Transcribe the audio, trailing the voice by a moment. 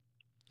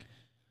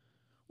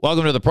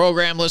Welcome to the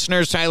program,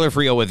 listeners. Tyler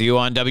Friel with you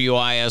on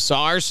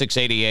WISR,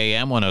 680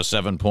 AM,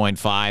 107.5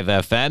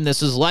 FM.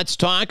 This is Let's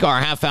Talk,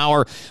 our half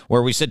hour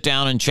where we sit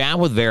down and chat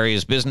with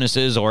various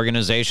businesses,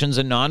 organizations,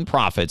 and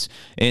nonprofits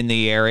in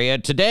the area.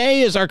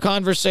 Today is our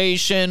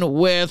conversation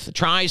with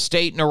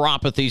Tri-State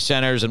Neuropathy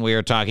Centers, and we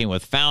are talking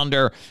with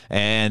founder,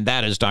 and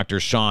that is Dr.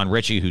 Shawn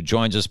Richey, who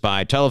joins us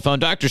by telephone.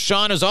 Dr.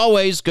 Shawn, as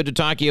always, good to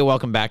talk to you.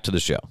 Welcome back to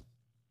the show.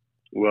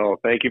 Well,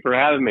 thank you for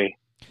having me.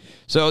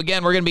 So,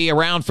 again, we're going to be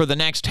around for the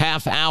next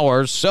half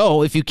hour.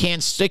 So if you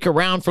can't stick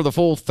around for the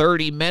full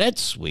 30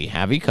 minutes, we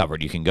have you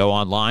covered. You can go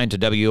online to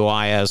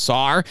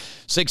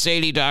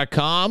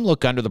WISR680.com,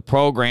 look under the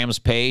programs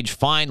page,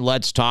 find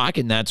Let's Talk,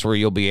 and that's where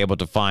you'll be able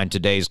to find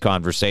today's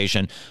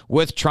conversation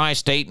with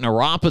Tri-State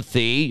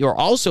Neuropathy. You're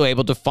also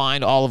able to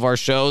find all of our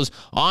shows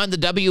on the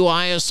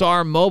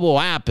WISR mobile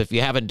app. If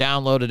you haven't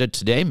downloaded it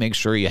today, make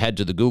sure you head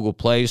to the Google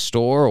Play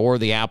Store or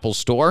the Apple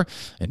Store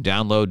and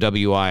download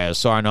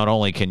WISR. Not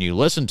only can you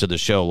listen to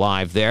the show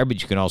live there, but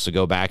you can also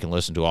go back and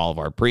listen to all of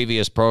our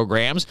previous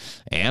programs.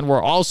 And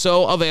we're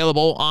also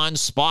available on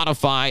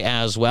Spotify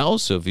as well.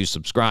 So if you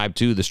subscribe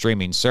to the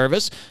streaming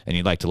service and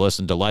you'd like to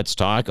listen to Let's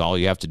Talk, all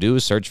you have to do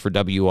is search for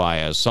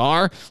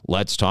WISR,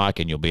 Let's Talk,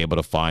 and you'll be able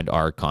to find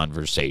our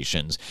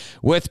conversations.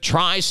 With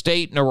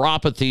Tri-State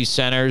Neuropathy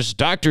Centers,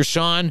 Dr.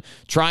 Shawn,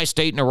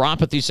 Tri-State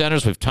Neuropathy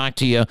Centers, we've talked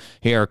to you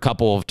here a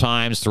couple of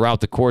times throughout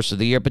the course of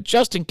the year, but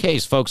just in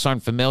case folks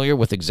aren't familiar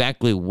with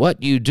exactly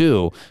what you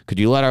do, could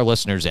you let our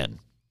listeners in?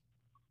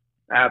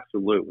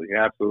 Absolutely.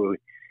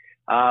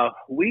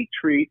 We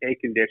treat a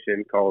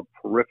condition called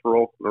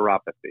peripheral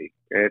neuropathy.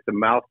 And it's a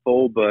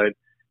mouthful, but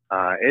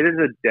it is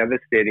a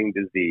devastating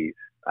disease.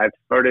 I've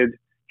started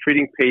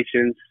treating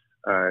patients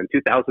in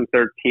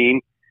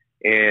 2013,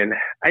 and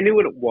I knew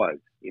what it was.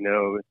 You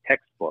know,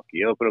 textbook.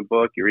 You open a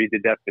book, you read the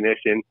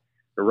definition.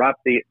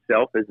 Neuropathy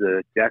itself is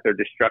the death or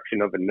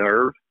destruction of a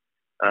nerve,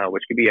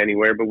 which could be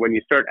anywhere. But when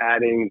you start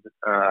adding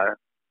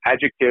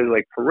adjectives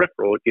like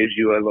peripheral, it gives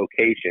you a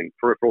location.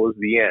 Peripheral is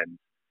the end.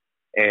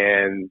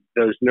 And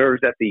those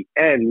nerves at the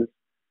ends,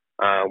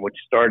 which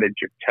start at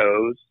your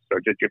toes,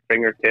 start at your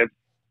fingertips,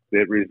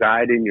 that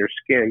reside in your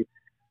skin,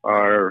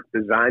 are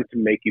designed to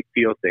make you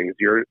feel things.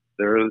 They're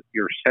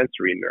your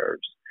sensory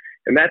nerves.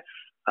 And that's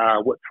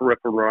what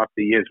peripheral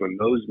neuropathy is, when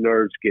those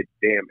nerves get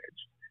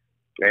damaged.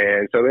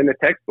 And so in the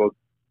textbook,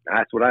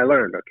 that's what I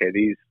learned. Okay,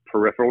 these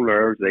peripheral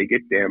nerves, they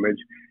get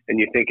damaged, and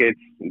you think it's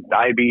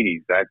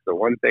diabetes. That's the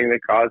one thing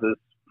that causes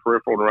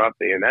peripheral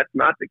neuropathy, and that's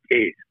not the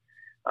case.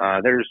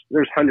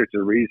 There's hundreds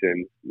of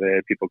reasons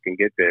that people can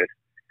get this.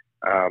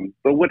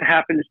 But what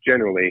happens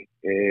generally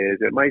is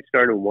it might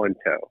start in one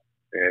toe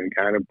and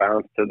kind of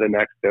bounce to the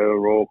next toe,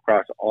 roll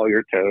across all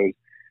your toes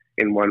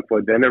in one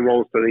foot, then it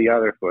rolls to the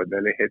other foot,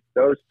 then it hits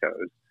those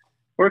toes.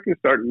 Or it can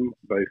start in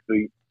both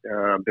feet,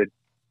 but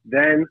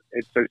then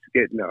it starts to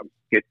get numb,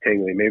 get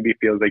tingly. Maybe it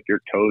feels like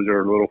your toes are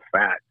a little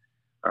fat,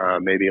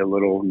 maybe a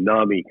little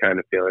nummy kind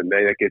of feeling.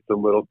 Then it gets a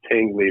little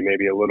tingly,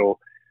 maybe a little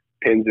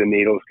pins and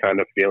needles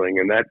kind of feeling.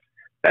 And that's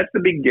the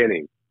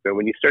beginning. So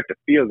when you start to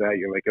feel that,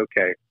 you're like,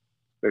 okay,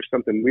 there's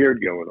something weird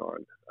going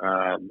on.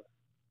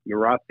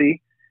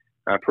 Neuropathy,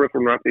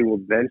 peripheral neuropathy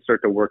will then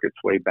start to work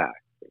its way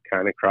back. It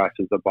kind of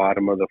crosses the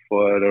bottom of the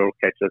foot or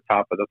catch the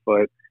top of the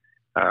foot.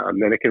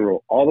 Then it can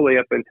roll all the way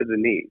up into the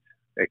knees.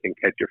 It can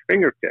catch your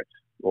fingertips,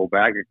 roll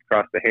back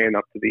across the hand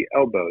up to the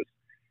elbows.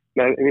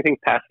 Now, anything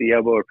past the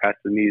elbow or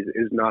past the knees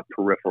is not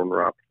peripheral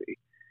neuropathy.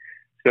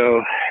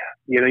 So,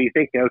 you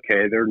think,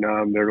 okay, they're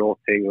numb, they're all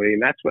tingly,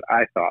 and that's what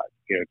I thought.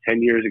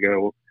 10 years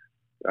ago,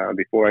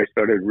 before I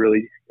started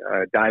really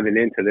diving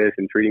into this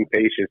and treating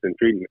patients and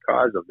treating the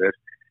cause of this,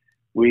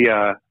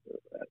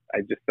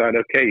 I just thought,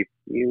 okay,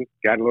 you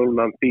got a little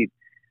numb feet.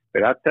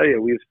 But I'll tell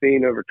you, we've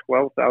seen over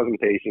 12,000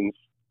 patients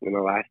in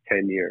the last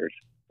 10 years.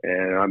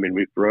 And I mean,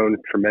 we've grown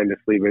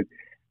tremendously, but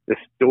the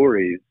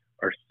stories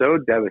are so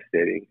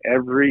devastating.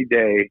 Every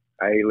day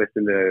I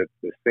listen to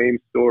the same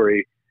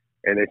story,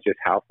 and it's just,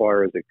 how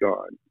far has it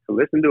gone? To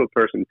listen to a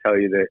person tell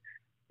you that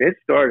it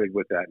started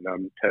with that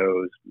numb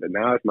toes, but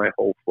now it's my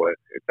whole foot.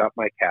 It's up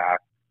my calf.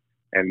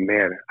 And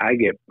man, I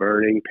get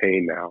burning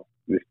pain now.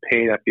 This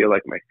pain, I feel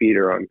like my feet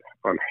are on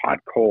hot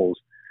coals,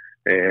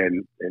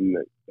 and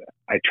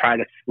I try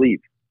to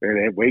sleep, and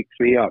it wakes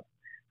me up.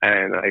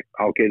 And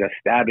I'll get a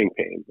stabbing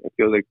pain. It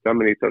feels like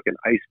somebody took an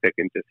ice pick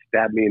and just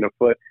stabbed me in the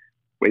foot,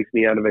 wakes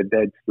me out of a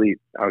dead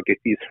sleep. I'll get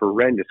these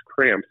horrendous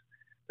cramps,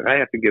 and I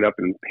have to get up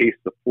and pace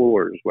the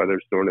floors, whether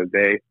it's during the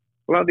day.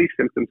 A lot of these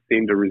symptoms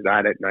seem to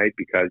reside at night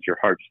because your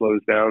heart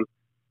slows down.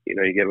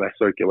 You get less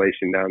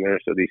circulation down there,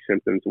 so these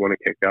symptoms want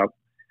to kick up.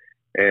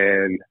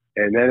 And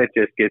then it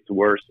just gets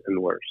worse and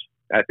worse.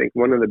 I think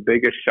one of the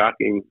biggest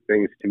shocking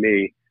things to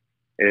me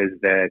is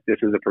that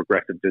this is a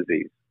progressive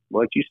disease.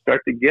 Once you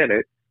start to get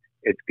it,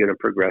 it's going to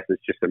progress.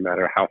 It's just a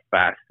matter of how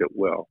fast it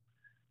will.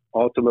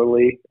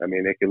 Ultimately, I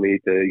mean, it can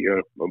lead to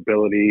your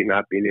mobility,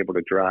 not being able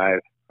to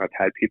drive. I've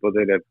had people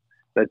that have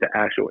led to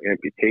actual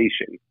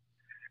amputation.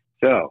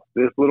 So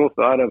this little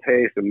thought of,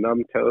 hey, some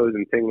numb toes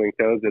and tingling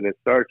toes that it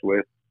starts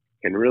with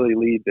can really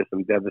lead to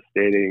some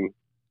devastating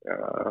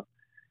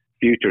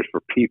futures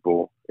for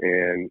people.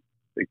 And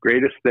the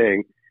greatest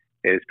thing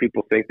is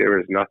people think there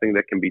is nothing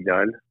that can be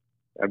done.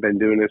 I've been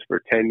doing this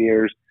for 10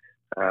 years.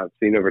 I've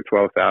seen over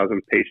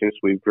 12,000 patients.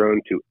 We've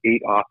grown to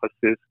 8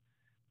 offices.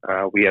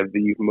 We have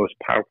the most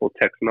powerful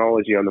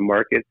technology on the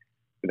market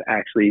that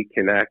actually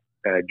can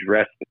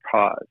address the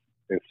cause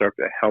and start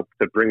to help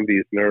to bring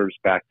these nerves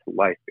back to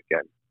life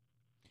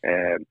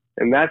again.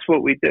 And that's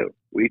what we do.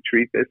 We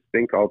treat this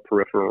thing called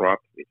peripheral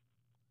neuropathy.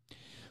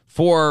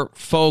 For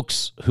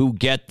folks who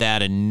get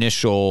that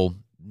initial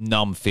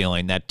numb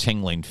feeling, that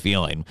tingling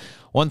feeling,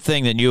 one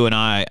thing that you and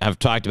I have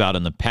talked about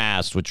in the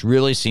past, which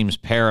really seems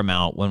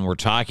paramount when we're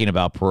talking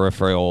about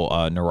peripheral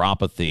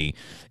neuropathy,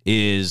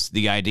 is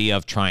the idea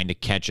of trying to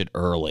catch it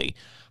early.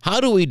 How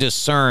do we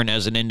discern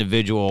as an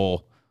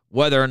individual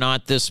whether or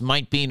not this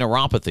might be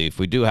neuropathy? If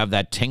we do have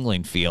that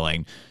tingling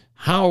feeling,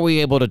 how are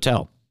we able to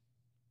tell?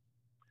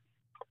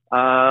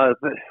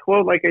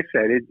 Well, like I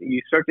said,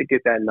 you start to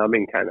get that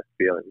numbing kind of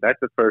feeling. That's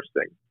the first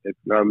thing. It's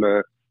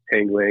numbness,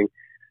 tingling.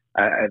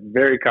 A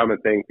very common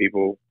thing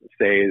people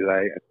say is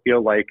I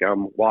feel like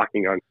I'm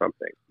walking on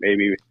something.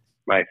 Maybe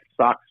my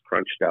socks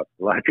crunched up.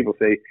 A lot of people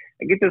say,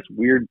 I get this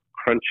weird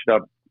crunched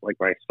up, like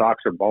my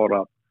socks are balled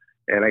up,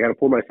 and I got to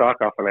pull my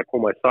sock off, and I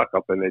pull my sock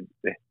up, and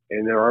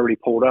they're already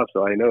pulled up,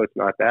 so I know it's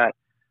not that.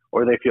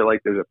 Or they feel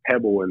like there's a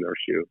pebble in their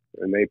shoe,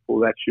 and they pull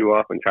that shoe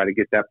off and try to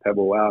get that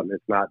pebble out, and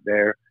it's not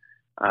there.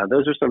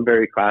 Those are some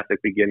very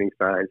classic beginning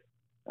signs.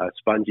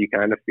 Spongy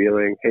kind of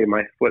feeling. Hey,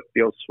 my foot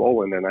feels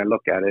swollen, and I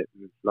look at it,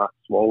 and it's not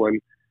swollen.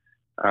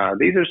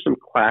 These are some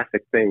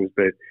classic things,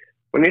 but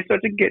when they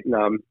start to get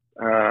numb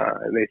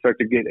and they start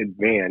to get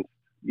advanced,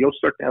 you'll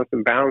start to have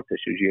some balance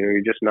issues.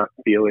 You're just not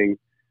feeling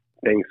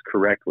things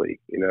correctly.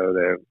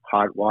 The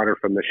hot water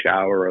from the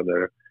shower or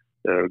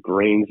the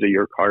grains of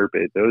your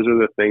carpet. Those are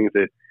the things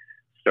that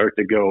start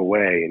to go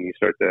away, and you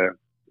start to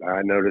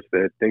notice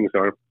that things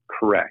aren't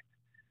correct.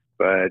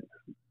 But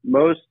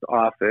most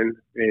often,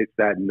 it's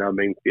that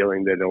numbing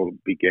feeling that it'll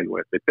begin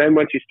with. But then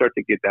once you start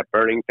to get that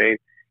burning pain,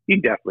 you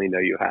definitely know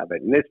you have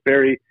it. And it's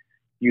very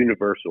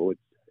universal.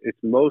 It's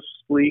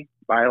mostly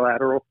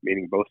bilateral,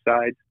 meaning both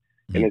sides,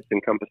 and it's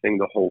encompassing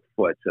the whole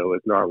foot. So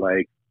it's not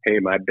like, hey,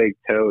 my big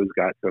toe's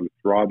got some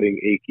throbbing,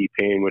 achy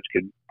pain, which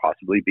could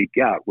possibly be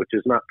gout, which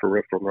is not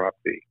peripheral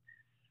neuropathy.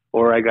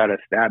 Or I got a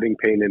stabbing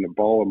pain in the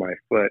ball of my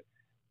foot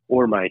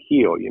or my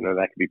heel.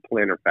 That could be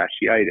plantar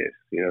fasciitis.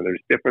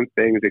 There's different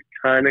things that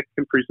kind of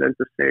can present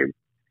the same.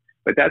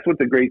 But that's what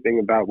the great thing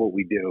about what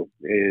we do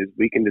is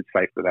we can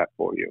decipher that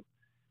for you.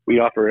 We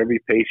offer every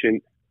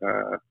patient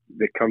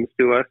that comes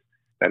to us,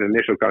 that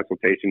initial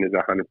consultation is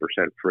 100%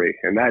 free.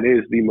 And that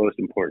is the most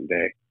important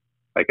day.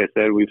 Like I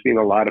said, we've seen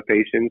a lot of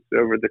patients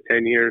over the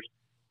 10 years.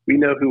 We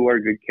know who are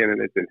good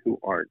candidates and who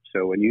aren't.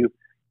 So when you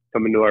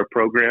come into our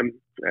program,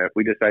 if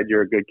we decide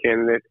you're a good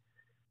candidate,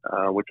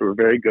 which we're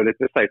very good at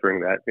deciphering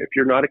that. If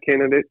you're not a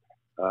candidate,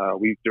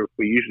 we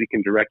usually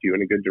can direct you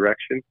in a good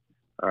direction.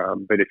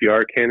 But if you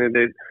are a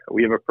candidate,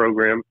 we have a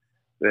program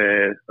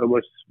that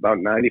almost about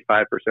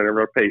 95% of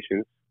our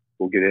patients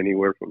will get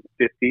anywhere from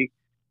 50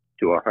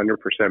 to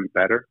 100%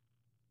 better.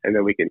 And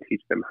then we can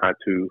teach them how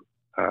to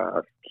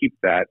keep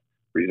that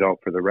result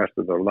for the rest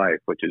of their life,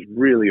 which is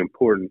really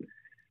important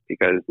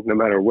because no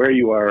matter where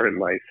you are in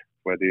life,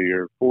 whether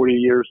you're 40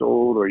 years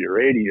old or you're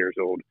 80 years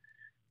old,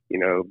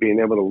 being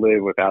able to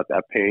live without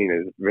that pain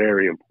is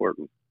very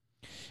important.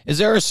 Is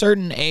there a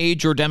certain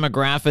age or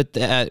demographic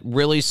that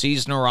really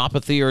sees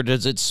neuropathy, or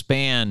does it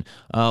span,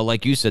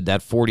 like you said,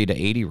 that 40 to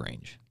 80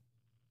 range?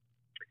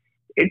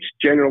 It's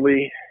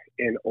generally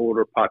an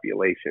older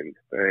population.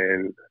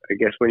 And I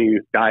guess when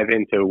you dive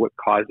into what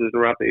causes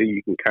neuropathy,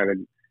 you can kind of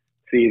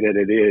see that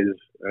it is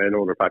an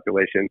older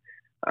population.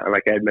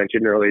 Like I had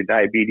mentioned earlier,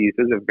 diabetes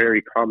is a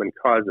very common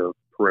cause of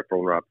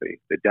peripheral neuropathy,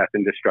 the death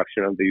and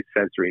destruction of these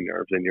sensory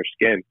nerves in your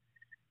skin.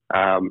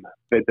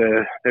 But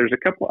there's a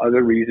couple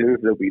other reasons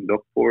that we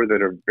look for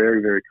that are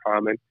very, very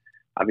common.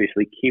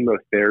 Obviously,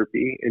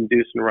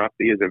 chemotherapy-induced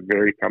neuropathy is a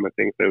very common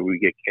thing. So we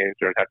get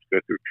cancer and have to go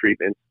through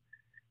treatments.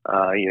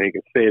 You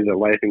can save their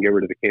life and get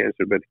rid of the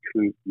cancer, but it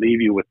can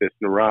leave you with this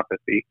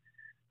neuropathy.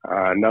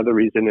 Another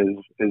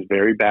reason is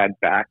very bad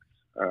backs,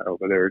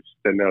 whether it's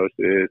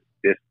stenosis,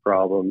 disc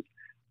problems,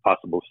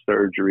 possible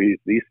surgeries.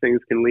 These things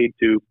can lead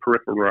to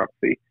peripheral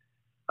neuropathy.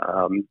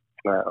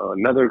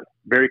 Another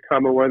very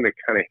common one, the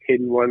kind of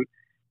hidden one,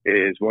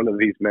 is one of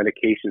these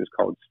medications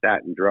called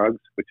statin drugs,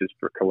 which is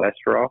for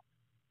cholesterol.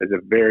 It's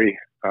a very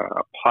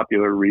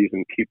popular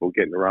reason people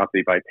get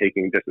neuropathy by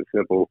taking just a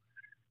simple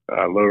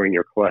lowering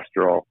your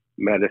cholesterol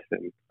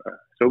medicine.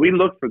 So we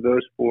look for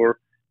those four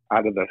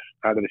out of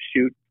the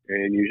chute,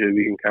 and usually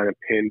we can kind of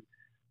pin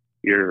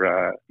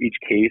your each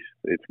case.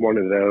 It's one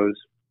of those.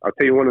 I'll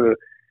tell you one of the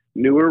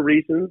newer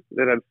reasons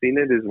that I've seen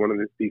it is one of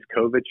these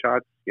COVID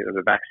shots.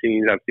 The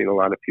vaccines. I've seen a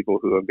lot of people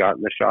who have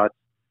gotten the shots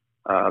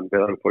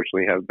that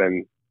unfortunately have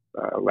been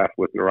left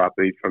with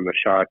neuropathy from the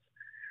shots.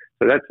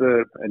 So that's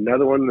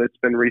another one that's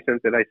been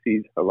recent that I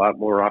see a lot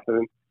more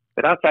often.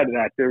 But outside of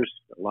that, there's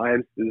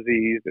Lyme's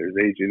disease, there's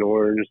Agent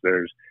Orange,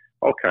 there's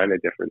all kind of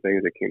different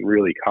things that can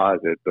really cause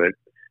it. But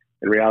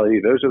In reality,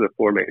 those are the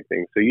four main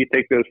things. So you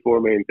take those four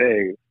main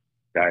things: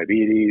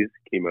 diabetes,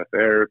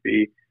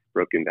 chemotherapy,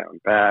 broken down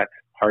back,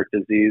 heart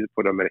disease,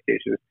 put on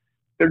medications.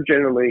 They're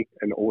generally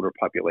an older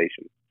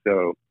population.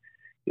 So,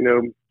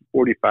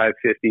 45,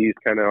 50s,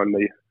 kind of on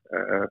the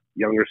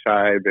younger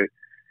side, but,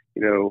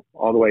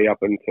 all the way up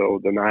until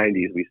the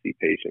 90s, we see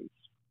patients.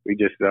 We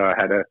just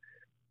had a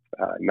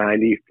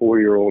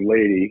 94-year-old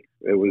lady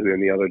that was in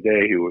the other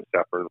day who was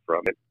suffering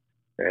from it.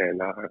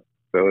 And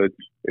so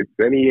it's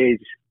any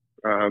age,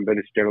 but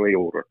it's generally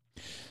older.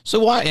 So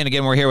why, and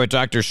again, we're here with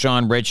Dr.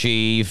 Shawn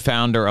Richey,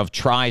 founder of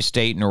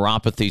Tri-State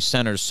Neuropathy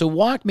Centers. So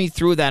walk me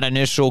through that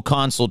initial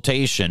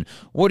consultation.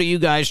 What are you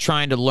guys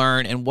trying to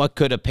learn, and what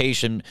could a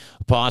patient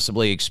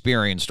possibly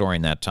experience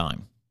during that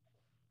time?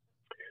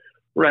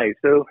 Right.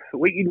 So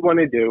what you'd want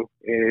to do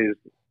is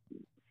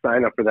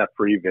sign up for that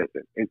free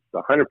visit. It's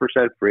 100%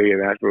 free,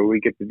 and that's where we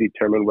get to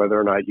determine whether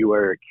or not you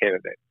are a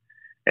candidate.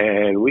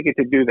 And we get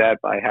to do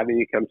that by having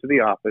you come to the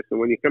office. And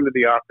when you come to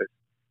the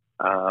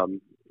office,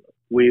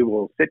 we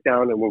will sit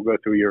down and we'll go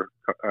through your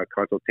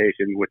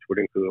consultation, which would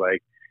include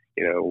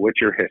what's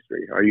your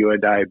history? Are you a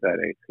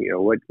diabetic?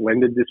 When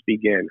did this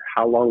begin?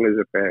 How long has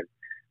it been?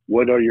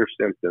 What are your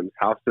symptoms?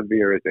 How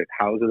severe is it?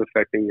 How is it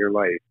affecting your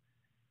life?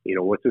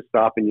 What's it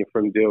stopping you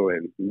from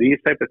doing? These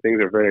type of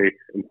things are very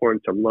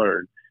important to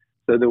learn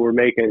so that we're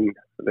making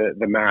the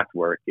math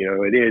work.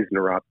 It is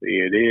neuropathy.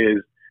 It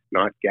is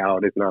not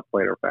gout. It's not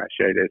plantar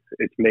fasciitis.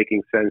 It's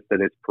making sense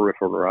that it's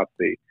peripheral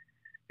neuropathy.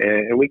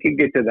 And we can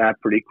get to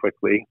that pretty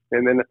quickly.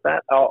 And then if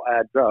that all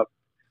adds up,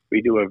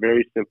 we do a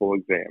very simple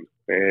exam.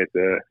 And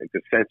it's a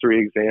sensory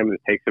exam that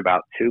takes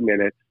about 2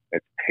 minutes.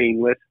 It's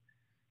painless.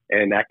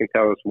 And that can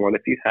tell us, one,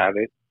 if you have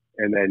it.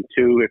 And then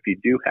two, if you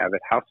do have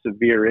it, how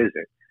severe is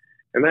it?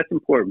 And that's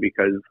important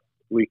because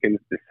we can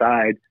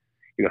decide,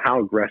 how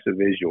aggressive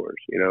is yours?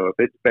 If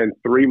it's been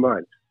 3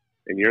 months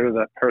and you're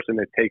the person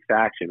that takes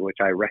action, which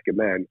I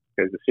recommend,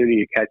 because the sooner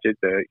you catch it,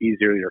 the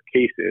easier your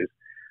case is,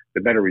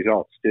 the better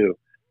results too.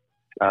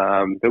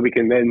 But we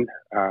can then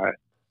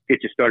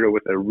get you started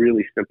with a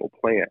really simple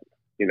plan,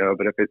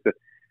 but if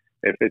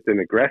it's an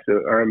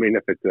aggressive,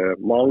 if it's a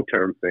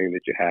long-term thing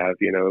that you have,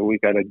 we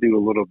got to do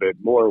a little bit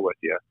more with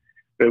you.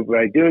 But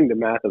by doing the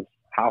math of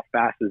how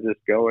fast is this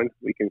going,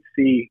 we can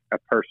see a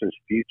person's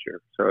future.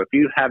 So if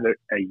you have it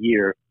a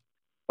year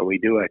and we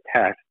do a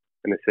test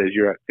and it says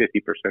you're at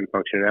 50%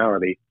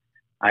 functionality,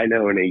 I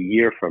know in a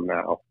year from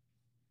now,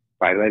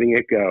 by letting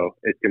it go,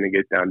 it's going to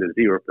get down to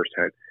 0%.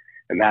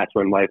 And that's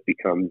when life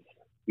becomes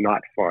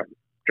not fun.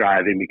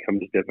 Driving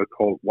becomes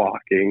difficult.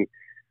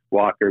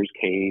 Walkers,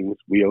 canes,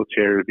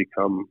 wheelchairs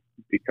become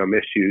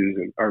issues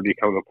and or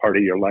become a part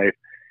of your life.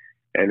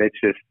 And it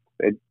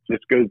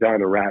just goes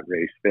down a rat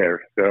race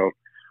there. So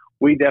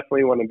we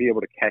definitely want to be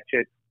able to catch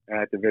it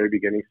at the very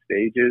beginning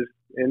stages.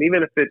 And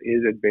even if it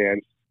is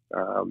advanced,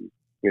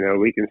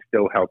 we can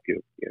still help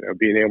you.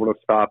 Being able to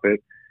stop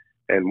it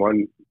and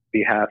one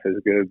behalf is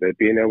good, but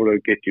being able to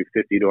get you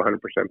 50 to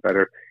 100%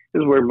 better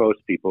is where most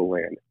people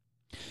land.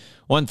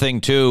 One thing,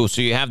 too,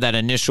 so you have that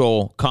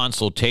initial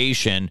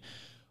consultation.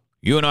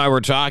 You and I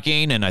were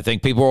talking, and I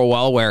think people are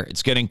well aware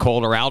it's getting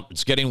colder out.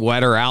 It's getting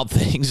wetter out.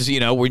 Things,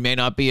 we may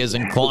not be as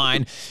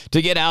inclined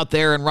to get out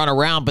there and run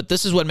around, but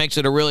this is what makes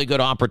it a really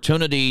good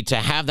opportunity to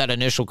have that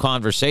initial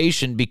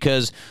conversation,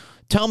 because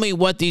tell me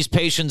what these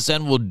patients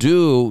then will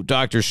do,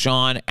 Dr.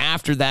 Shawn,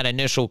 after that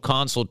initial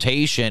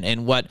consultation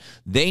and what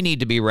they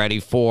need to be ready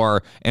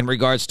for in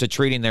regards to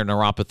treating their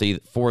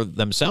neuropathy for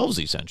themselves,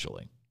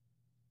 essentially.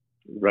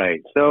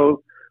 Right.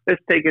 So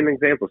let's take an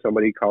example.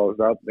 Somebody calls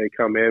up, they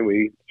come in,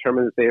 we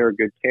determine that they are a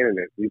good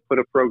candidate. We put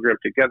a program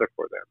together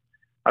for them.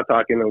 I'll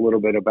talk in a little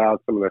bit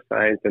about some of the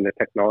science and the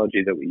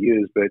technology that we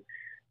use, but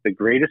the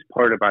greatest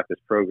part about this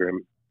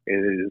program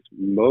is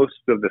most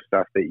of the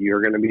stuff that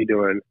you're going to be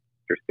doing,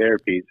 your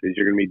therapies, is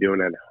you're going to be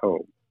doing at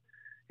home.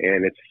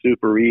 And it's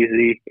super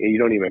easy, and you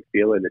don't even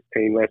feel it. It's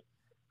painless.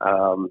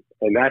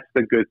 And that's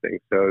the good thing.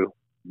 So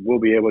we'll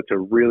be able to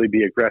really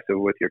be aggressive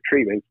with your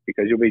treatments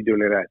because you'll be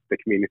doing it at the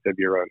convenience of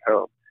your own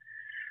home.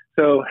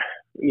 So,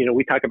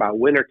 we talk about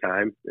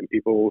wintertime and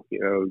people,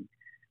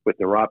 with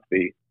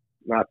neuropathy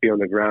not be on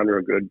the ground or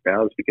a good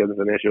balance because of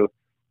an issue.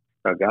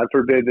 Now, God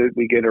forbid that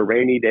we get a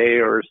rainy day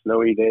or a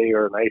snowy day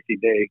or an icy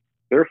day,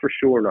 they're for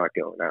sure not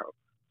going out.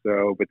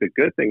 So, but the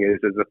good thing is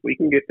if we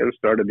can get them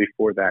started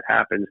before that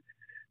happens,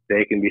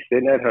 they can be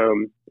sitting at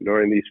home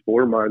during these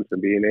 4 months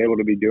and being able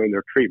to be doing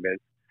their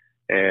treatments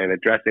and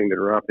addressing the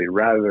neuropathy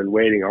rather than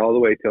waiting all the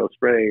way till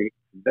spring,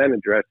 then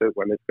address it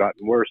when it's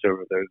gotten worse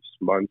over those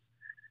months,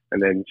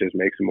 and then just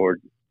makes a more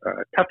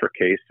tougher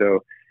case.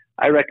 So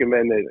I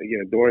recommend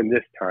that, during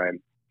this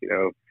time,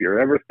 if you're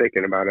ever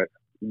thinking about it,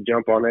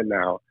 jump on it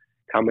now,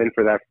 come in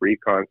for that free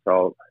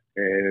consult,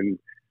 and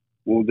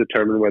we'll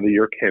determine whether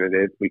you're a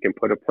candidate. We can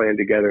put a plan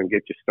together and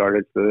get you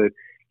started so that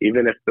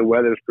even if the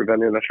weather's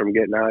preventing us from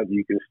getting out,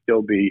 you can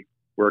still be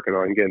working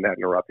on getting that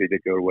neuropathy to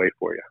go away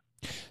for you.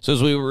 So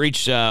as we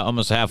reach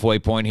almost halfway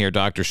point here,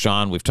 Dr.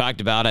 Shawn, we've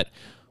talked about it.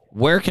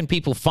 Where can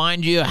people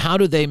find you? How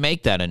do they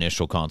make that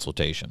initial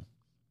consultation?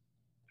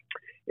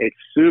 It's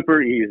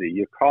super easy.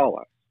 You call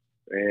us.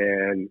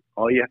 And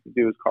all you have to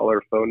do is call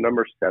our phone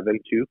number,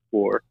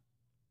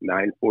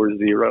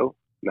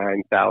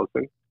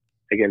 724-940-9000.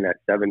 Again, that's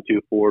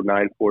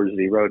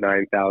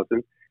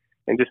 724-940-9000.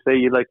 And just say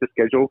you'd like to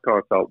schedule a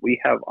consult.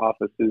 We have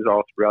offices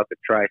all throughout the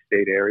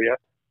Tri-State area.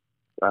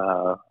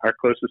 Our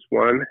closest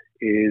one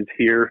is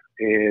here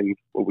in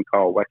what we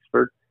call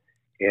Wexford,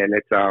 and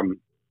it's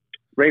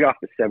right off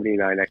the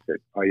 79 exit.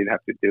 All you'd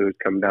have to do is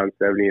come down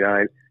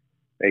 79,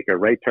 make a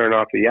right turn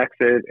off the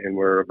exit, and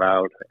we're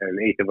about an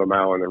eighth of a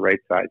mile on the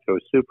right side. So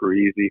it's super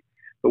easy.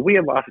 But we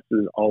have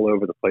offices all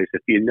over the place.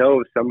 If you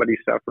know of somebody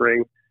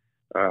suffering,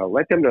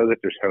 let them know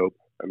that there's hope.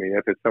 I mean,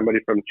 if it's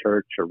somebody from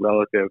church or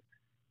relative,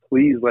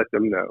 please let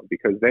them know,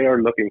 because they are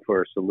looking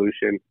for a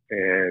solution,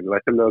 and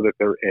let them know that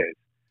there is.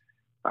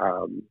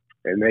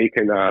 And they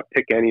can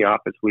pick any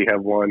office. We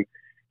have one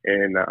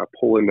in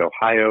Poland,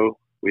 Ohio.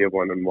 We have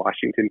one in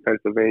Washington,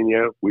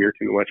 Pennsylvania,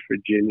 Weirton, West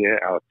Virginia,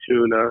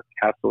 Altoona,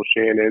 Castle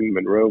Shannon,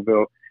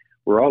 Monroeville.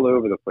 We're all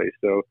over the place.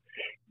 So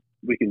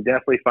we can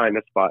definitely find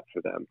a spot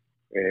for them.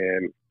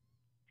 And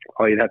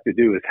all you'd have to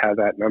do is have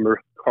that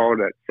number called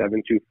at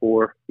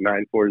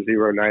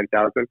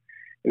 724-940-9000.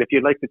 And if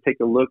you'd like to take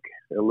a look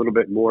a little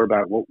bit more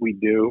about what we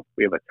do,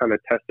 we have a ton of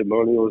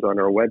testimonials on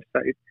our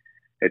website.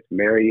 It's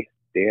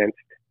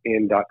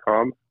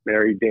marydancedin.com,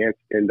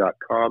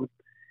 marydancedin.com.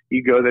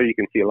 You go there, you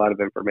can see a lot of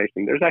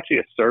information. There's actually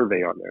a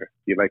survey on there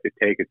if you'd like to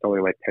take. It's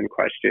only like 10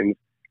 questions.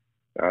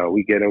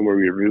 We get them,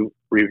 we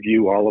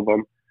review all of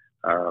them.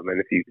 And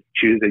if you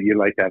choose that you'd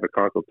like to have a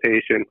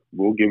consultation,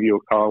 we'll give you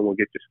a call and we'll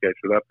get you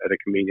scheduled up at a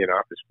convenient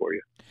office for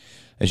you.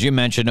 As you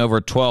mentioned, over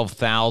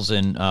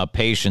 12,000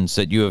 patients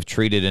that you have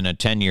treated in a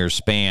 10-year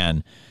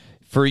span.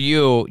 For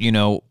you,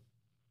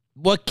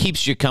 what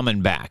keeps you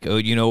coming back?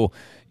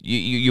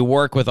 You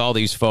work with all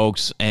these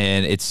folks,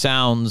 and it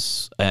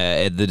sounds,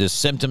 the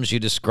symptoms you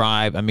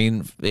describe, I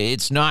mean,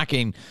 it's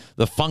knocking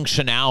the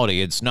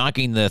functionality. It's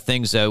knocking the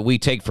things that we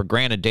take for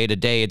granted day to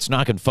day. It's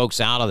knocking folks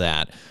out of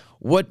that.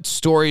 What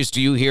stories do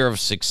you hear of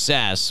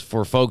success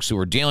for folks who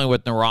are dealing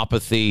with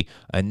neuropathy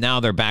and now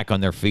they're back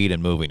on their feet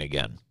and moving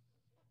again?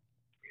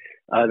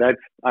 That's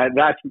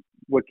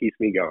what keeps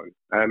me going.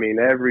 I mean,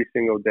 every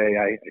single day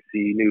I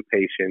see new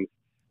patients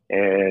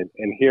and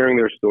hearing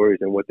their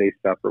stories and what they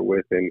suffer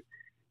with, and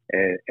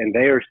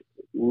they are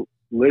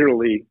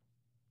literally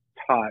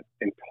taught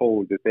and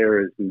told that there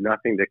is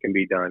nothing that can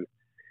be done.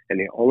 And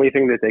the only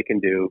thing that they can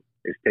do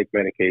is take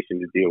medication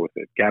to deal with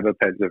it.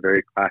 Gabapentin is a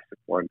very classic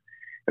one.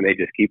 And they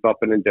just keep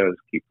upping the dose,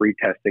 keep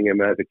retesting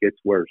them as it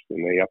gets worse,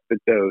 and they up the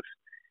dose.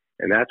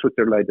 And that's what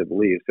they're led to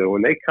believe. So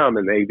when they come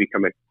and they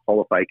become a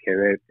qualified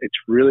candidate, it's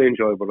really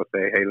enjoyable to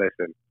say, hey,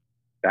 listen,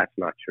 that's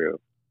not true.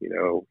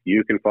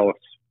 You can fall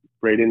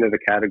straight into the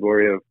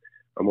category of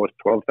almost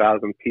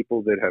 12,000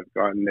 people that have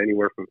gotten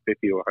anywhere from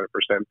 50 to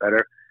 100%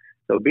 better.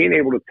 So being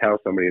able to tell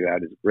somebody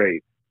that is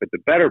great. But the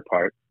better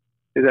part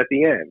is at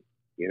the end.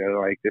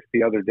 Like just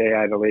the other day,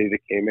 I had a lady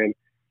that came in.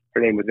 Her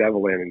name was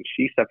Evelyn, and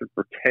she suffered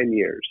for 10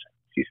 years.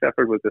 She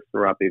suffered with this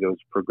neuropathy that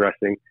was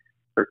progressing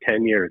for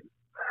 10 years.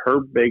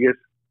 Her biggest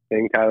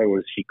thing, Tyler,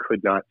 was she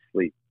could not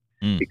sleep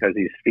because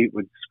these feet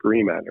would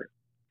scream at her.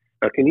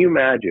 Now, can you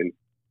imagine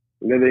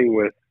living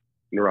with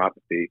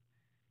neuropathy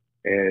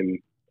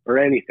or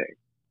anything?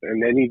 And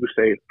then you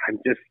say, I'm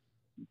just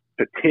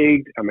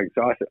fatigued, I'm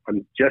exhausted,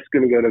 I'm just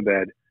going to go to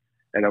bed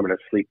and I'm going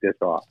to sleep this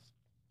off.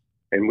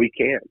 And we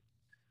can.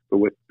 But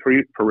with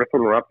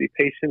peripheral neuropathy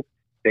patients,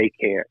 they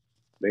can't.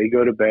 They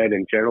go to bed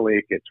and generally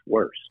it gets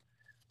worse.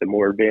 The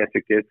more advanced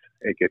it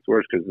gets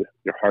worse because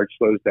your heart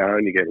slows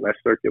down, you get less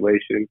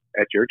circulation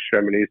at your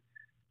extremities,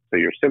 so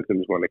your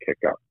symptoms want to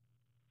kick up.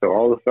 So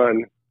all of a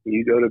sudden,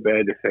 you go to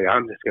bed to say,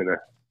 I'm just going to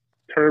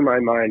turn my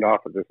mind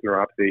off of this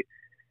neuropathy,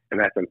 and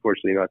that's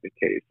unfortunately not the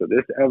case. So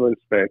this Evelyn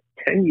spent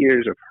 10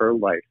 years of her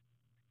life.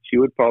 She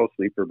would fall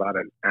asleep for about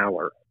an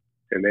hour,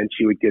 and then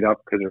she would get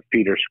up because her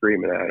feet are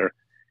screaming at her,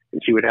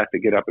 and she would have to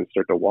get up and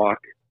start to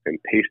walk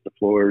and pace the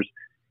floors,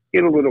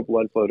 get a little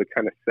blood flow to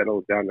kind of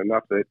settle down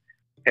enough that,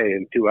 hey,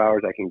 in 2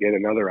 hours, I can get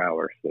another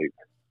hour of sleep.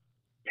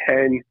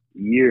 10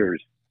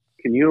 years.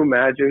 Can you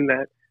imagine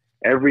that?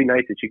 Every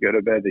night that you go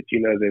to bed, that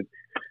you know that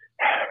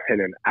in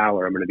an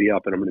hour, I'm going to be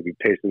up and I'm going to be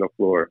pacing the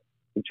floor.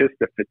 It's just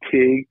the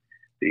fatigue,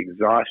 the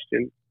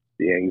exhaustion,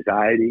 the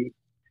anxiety.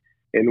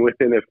 And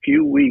within a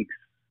few weeks,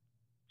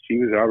 she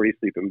was already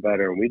sleeping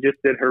better. And we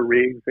just did her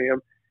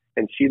re-exam,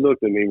 and she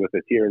looked at me with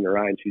a tear in her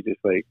eye, and she's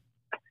just like,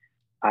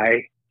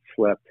 I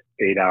slept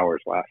 8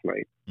 hours last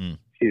night.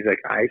 She's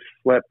like, I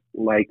slept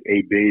like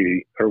a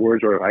baby. Her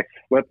words were, I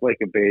slept like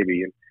a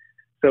baby. And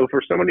so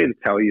for somebody to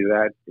tell you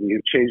that, and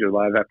you change your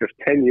life, after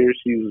 10 years,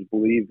 she was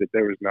believed that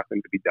there was nothing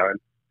to be done.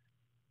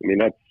 I mean,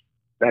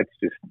 that's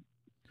just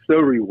so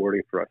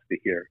rewarding for us to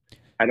hear.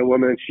 I had a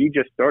woman, she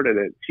just started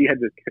it. She had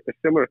a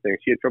similar thing.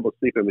 She had trouble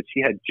sleeping, but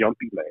she had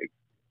jumpy legs.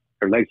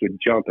 Her legs would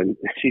jump. And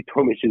she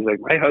told me, she's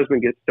like, my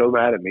husband gets so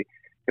mad at me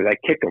because I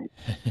kick him.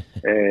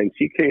 And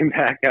she came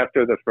back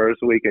after the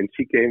first week, and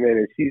she came in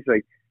and she's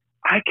like,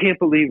 I can't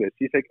believe it.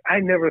 She's like,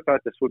 I never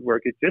thought this would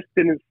work. It just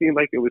didn't seem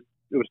like it was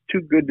too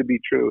good to be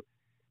true.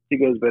 She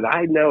goes, but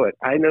I know it.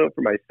 I know it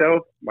for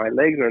myself. My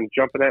legs are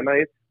jumping at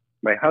night.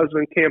 My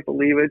husband can't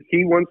believe it.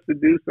 He wants to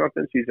do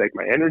something. She's like,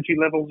 my energy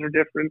levels are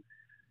different.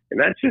 And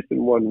that's just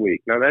in 1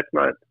 week. Now, that's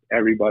not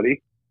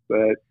everybody,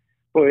 but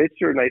boy, it's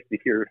sure nice to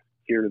hear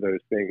those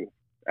things.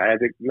 I had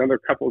another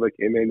couple that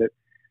came in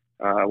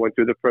that went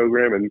through the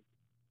program, and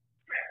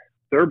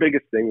their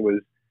biggest thing was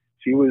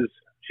she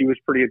was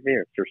pretty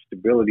advanced. Her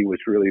stability was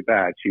really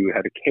bad. She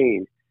had a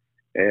cane,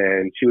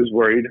 and she was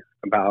worried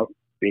about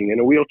being in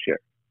a wheelchair.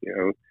 You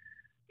know,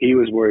 he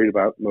was worried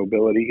about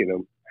mobility, you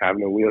know,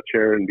 having a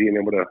wheelchair and being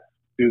able to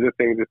do the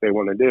things that they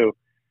want to do.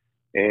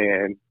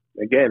 And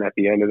again, at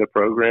the end of the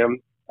program,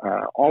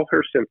 all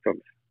her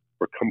symptoms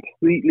were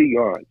completely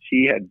gone.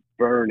 She had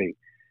burning,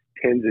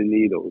 pins and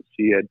needles.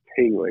 She had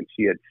tingling.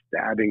 She had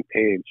stabbing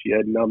pain. She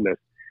had numbness.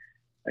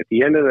 At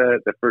the end of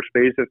the first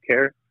phase of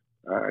care,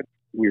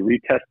 we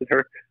retested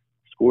her.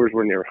 Scores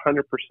were near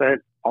 100%.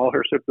 All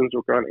her symptoms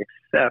were gone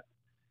except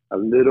a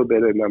little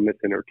bit of numbness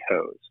in her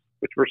toes,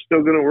 which we're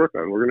still going to work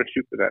on. We're going to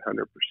shoot for that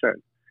 100%.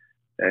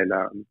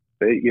 And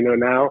they, you know,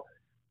 now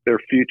their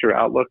future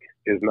outlook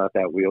is not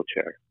that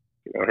wheelchair.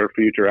 You know, her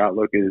future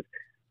outlook is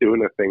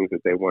doing the things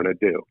that they want to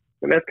do.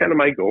 And that's kind of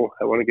my goal.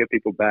 I want to get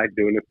people back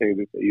doing the things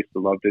that they used to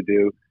love to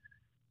do,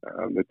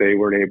 that they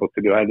weren't able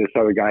to do. I had this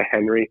other guy,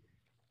 Henry.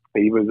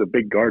 He was a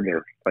big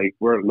gardener. Like,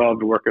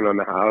 loved working on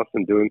the house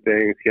and doing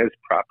things. He has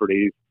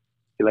properties.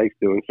 He likes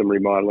doing some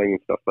remodeling and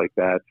stuff like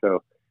that.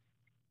 So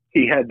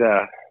he had,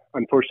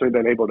 unfortunately,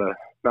 been able to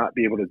not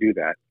be able to do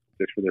that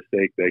just for the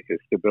sake that his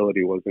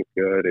stability wasn't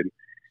good and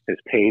his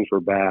pains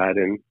were bad.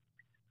 And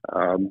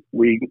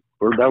we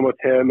were done with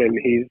him, and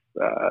he's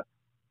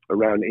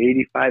around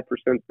 85%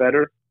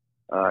 better.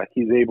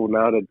 He's able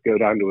now to go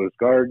down to his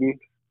garden,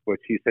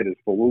 which he said is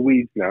full of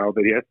weeds now,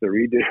 but he has to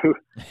redo.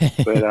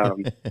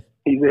 But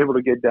he's able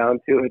to get down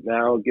to it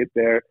now, get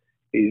there.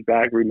 He's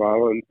back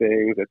remodeling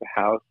things at the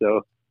house.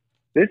 So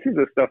this is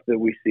the stuff that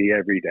we see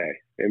every day.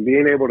 And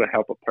being able to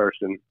help a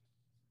person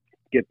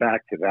get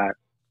back to that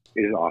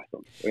is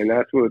awesome. And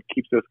that's what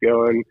keeps us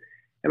going.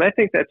 And I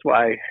think that's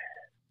why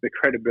the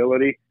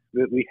credibility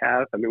that we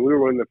have, I mean, we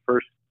were one of the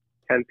first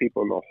 10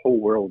 people in the whole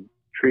world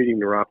treating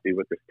neuropathy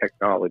with this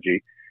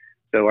technology.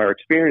 So our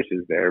experience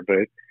is there,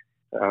 but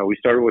we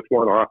started with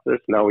one office.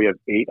 Now we have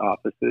 8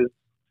 offices.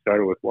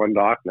 Started with one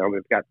doc. Now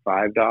we've got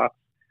 5 docs.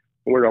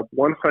 And we're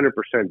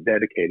 100%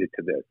 dedicated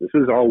to this. This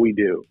is all we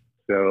do.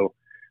 So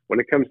when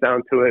it comes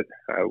down to it,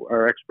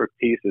 our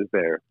expertise is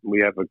there.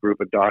 We have a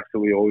group of docs that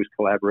we always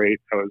collaborate.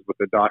 I was with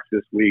the docs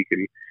this week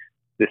and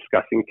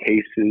discussing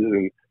cases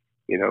and,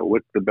 you know,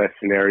 what's the best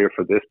scenario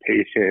for this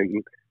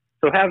patient.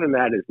 So having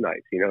that is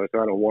nice. You know, it's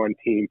not a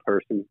one-team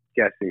person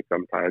guessing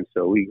sometimes.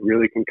 So we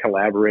really can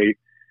collaborate.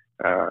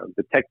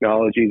 The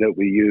technology that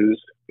we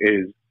use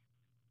is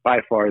by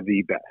far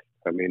the best.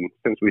 I mean,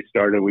 since we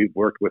started, we've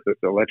worked with this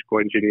electrical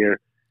engineer,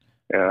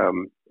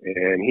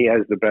 and he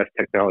has the best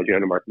technology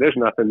on the market. There's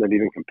nothing that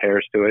even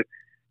compares to it,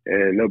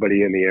 and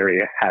nobody in the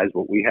area has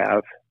what we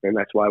have, and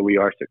that's why we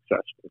are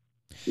successful,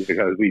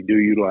 because we do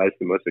utilize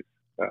the most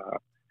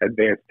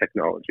advanced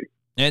technology.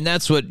 And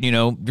that's what, you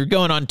know, you're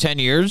going on 10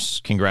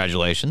 years.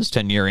 Congratulations,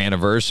 10-year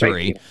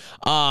anniversary.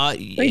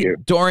 Thank you.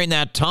 During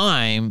that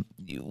time,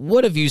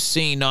 what have you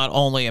seen? Not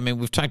only, I mean,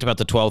 we've talked about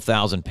the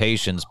 12,000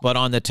 patients, but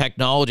on the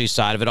technology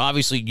side of it,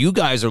 obviously you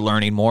guys are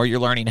learning more. You're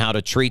learning how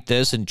to treat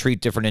this and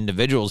treat different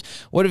individuals.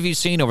 What have you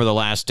seen over the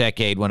last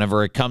decade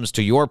whenever it comes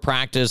to your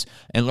practice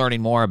and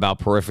learning more about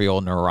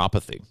peripheral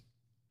neuropathy?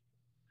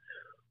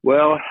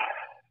 Well,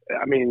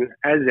 I mean,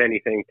 as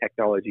anything,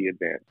 technology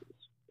advances.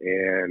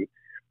 And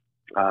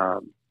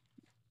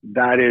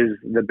that is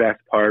the best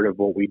part of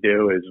what we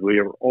do, is we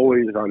are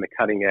always on the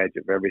cutting edge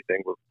of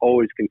everything. We're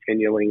always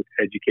continually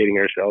educating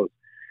ourselves.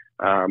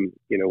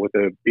 You know, with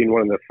being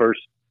one of the first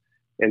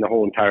in the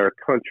whole entire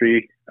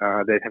country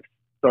that have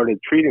started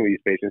treating these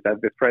patients,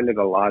 I've befriended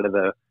a lot of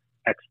the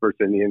experts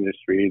in the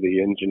industry,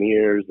 the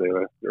engineers,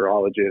 the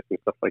neurologists and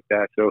stuff like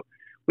that. So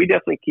we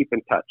definitely keep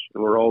in touch,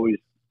 and we're always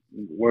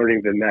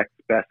learning the next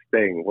best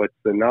thing. What's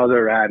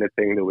another added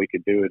thing that we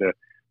could do to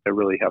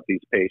really help these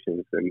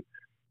patients? And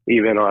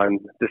even on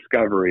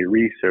discovery,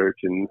 research,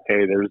 and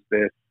hey, there's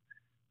this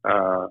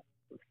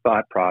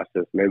thought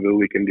process. Maybe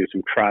we can do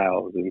some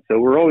trials. And so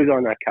we're always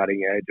on that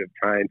cutting edge of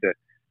trying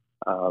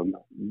to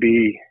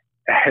be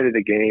ahead of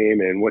the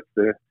game and what's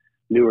the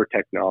newer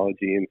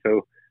technology. And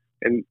so,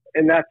 and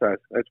that's us.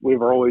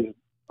 We're always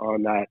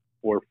on that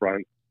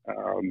forefront.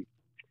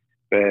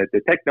 But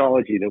the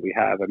technology that we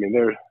have, I mean,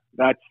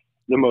 that's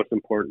the most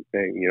important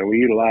thing. You know, we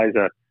utilize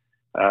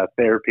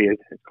therapy.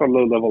 It's called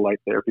low-level light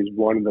therapy. Is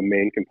one of the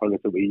main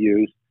components that we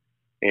use.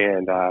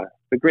 And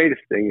the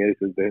greatest thing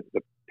is that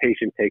the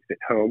patient takes it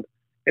home,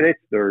 and it's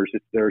theirs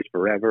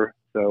forever.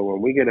 So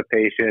when we get a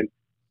patient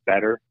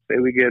better, say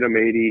we get them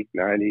 80,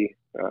 90,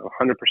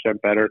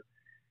 100% better,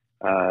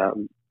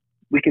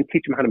 we can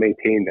teach them how to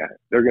maintain that.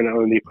 They're going to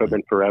own the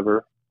equipment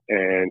forever.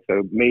 And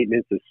so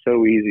maintenance is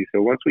so easy.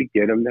 So once we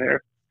get them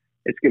there,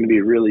 it's going to be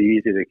really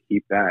easy to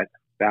keep that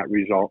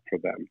result for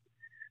them.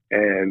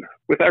 And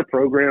with our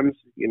programs,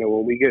 you know,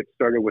 when we get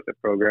started with the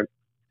program,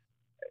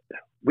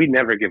 we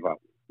never give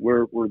up.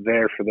 We're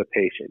there for the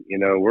patient.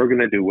 We're going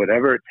to do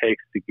whatever it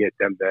takes to get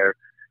them there.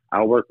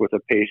 I'll work with a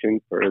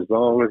patient for as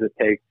long as it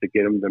takes to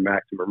get them the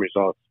maximum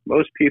results.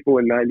 Most people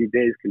in 90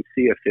 days can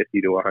see a 50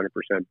 to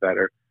 100%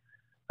 better.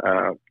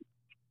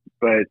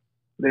 But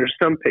there's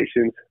some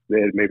patients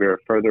that maybe are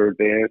further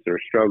advanced or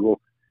struggle,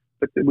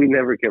 but we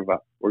never give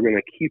up. We're going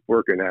to keep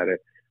working at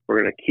it.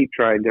 We're going to keep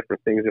trying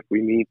different things if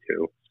we need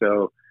to.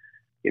 So,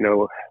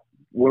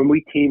 when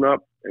we team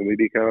up and we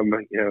become,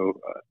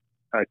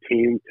 a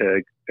team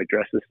to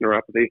address this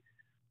neuropathy,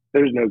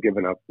 there's no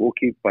giving up. We'll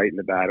keep fighting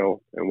the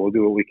battle, and we'll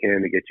do what we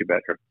can to get you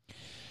better.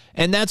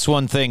 And that's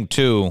one thing,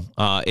 too,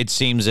 it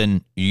seems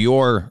in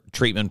your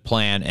treatment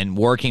plan and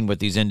working with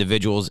these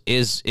individuals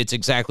it's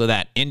exactly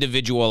that,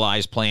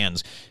 individualized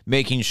plans,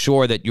 making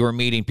sure that you're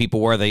meeting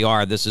people where they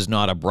are. This is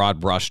not a broad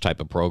brush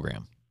type of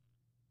program.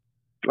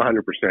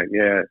 100%,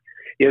 yeah.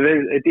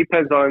 It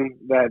depends on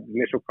that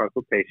initial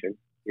consultation.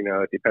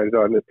 It depends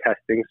on the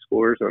testing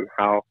scores, on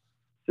how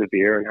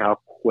severe and how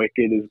quick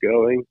it is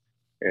going,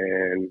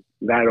 and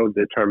that'll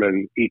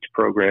determine each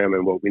program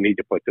and what we need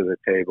to put to the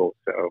table.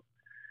 So,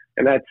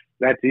 and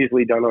that's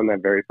easily done on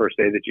that very first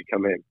day that you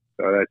come in.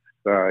 So that's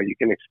you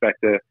can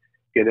expect to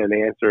get an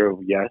answer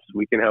of yes,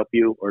 we can help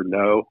you, or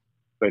no,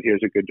 but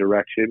here's a good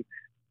direction.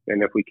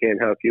 And if we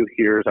can't help you,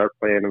 here's our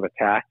plan of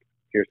attack.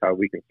 Here's how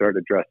we can start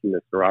addressing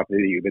this neuropathy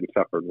that you've been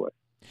suffering with.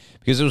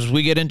 Because as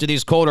we get into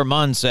these colder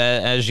months,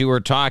 as you were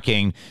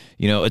talking,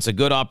 it's a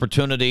good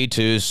opportunity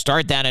to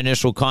start that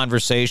initial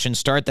conversation,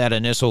 start that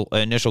initial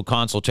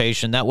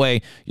consultation. That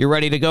way you're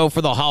ready to go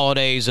for the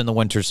holidays and the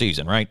winter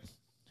season, right?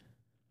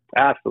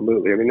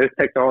 Absolutely. I mean, this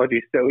technology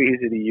is so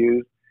easy to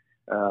use.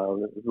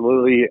 It's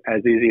literally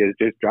as easy as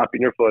just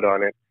dropping your foot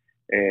on it,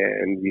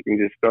 and you can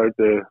just start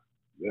the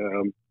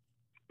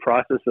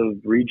process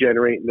of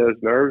regenerating those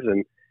nerves,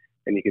 and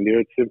you can do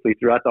it simply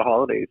throughout the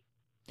holidays.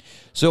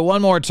 So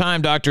one more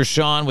time, Dr.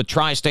 Shawn, with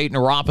Tri-State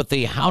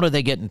Neuropathy, how do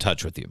they get in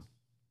touch with you?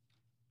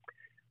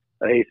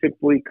 They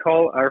simply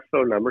call our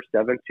phone number,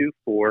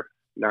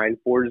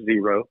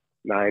 724-940-9000.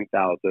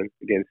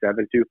 Again,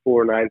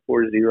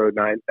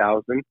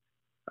 724-940-9000.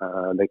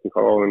 They can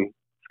call and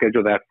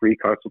schedule that free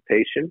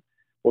consultation,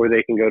 or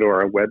they can go to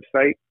our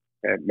website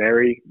at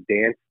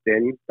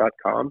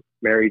marydansden.com,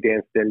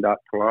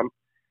 marydansden.com,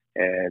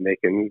 and they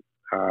can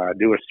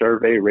do a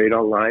survey right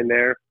online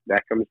there.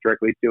 That comes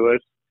directly to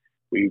us.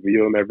 We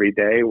review them every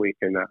day. We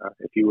can,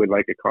 if you would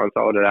like a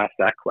consult to ask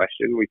that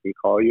question, we can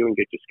call you and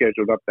get you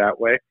scheduled up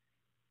that way.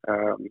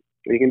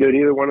 You can do it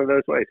either one of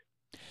those ways.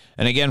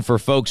 And again, for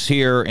folks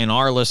here in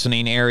our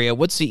listening area,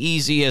 what's the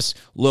easiest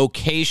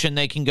location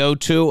they can go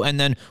to? And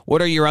then what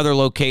are your other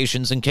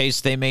locations in case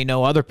they may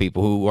know other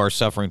people who are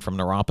suffering from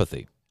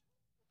neuropathy?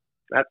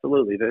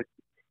 Absolutely.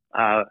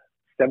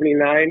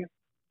 79,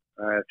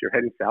 if you're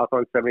heading south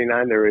on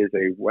 79, there is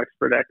a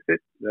Wexford exit.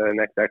 The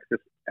next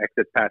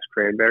exit past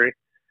Cranberry.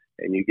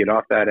 And you get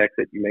off that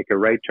exit, you make a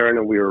right turn,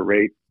 and we were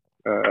right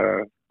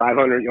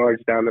 500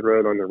 yards down the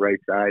road on the right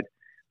side.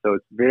 So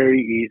it's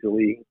very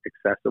easily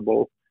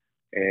accessible.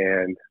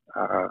 And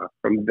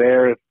from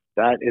there, if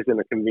that isn't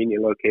a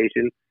convenient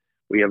location,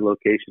 we have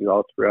locations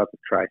all throughout the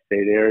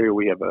Tri-State area.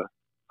 We have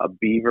a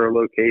Beaver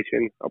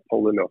location, a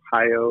Poland,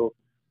 Ohio,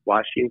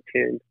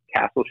 Washington,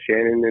 Castle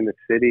Shannon in the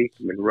city,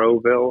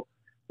 Monroeville.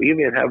 We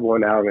even have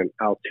one out in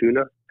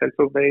Altoona,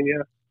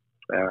 Pennsylvania,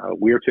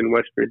 Weirton,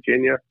 West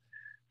Virginia.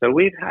 So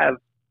we have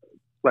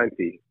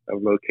plenty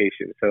of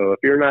locations. So if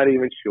you're not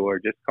even sure,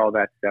 just call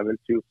that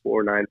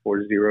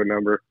 724-940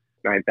 number,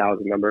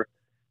 9000 number,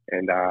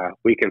 and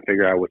we can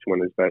figure out which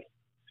one is best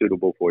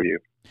suitable for you.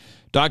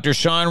 Dr.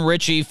 Shawn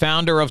Richey,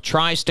 founder of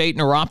Tri-State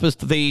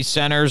Neuropathy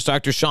Centers.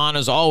 Dr. Shawn,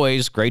 as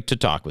always, great to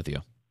talk with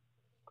you.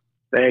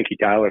 Thank you,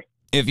 Tyler.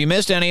 If you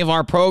missed any of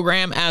our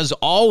program, as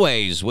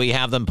always, we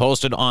have them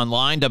posted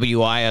online,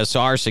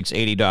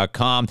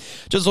 WISR680.com.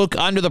 Just look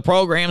under the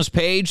programs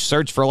page,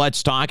 search for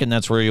Let's Talk, and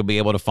that's where you'll be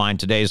able to find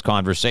today's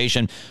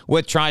conversation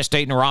with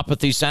Tri-State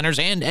Neuropathy Centers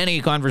and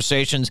any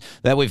conversations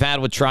that we've had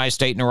with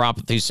Tri-State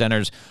Neuropathy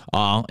Centers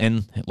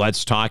in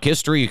Let's Talk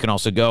history. You can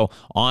also go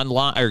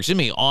online,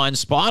 on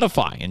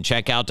Spotify and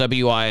check out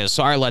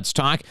WISR Let's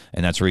Talk,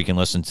 and that's where you can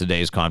listen to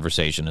today's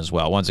conversation as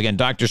well. Once again,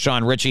 Dr.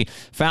 Shawn Richey,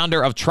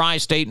 founder of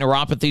Tri-State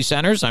Neuropathy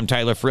Centers. I'm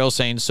Tyler Friel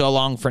saying so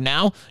long for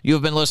now.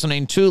 You've been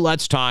listening to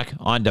Let's Talk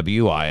on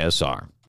WISR.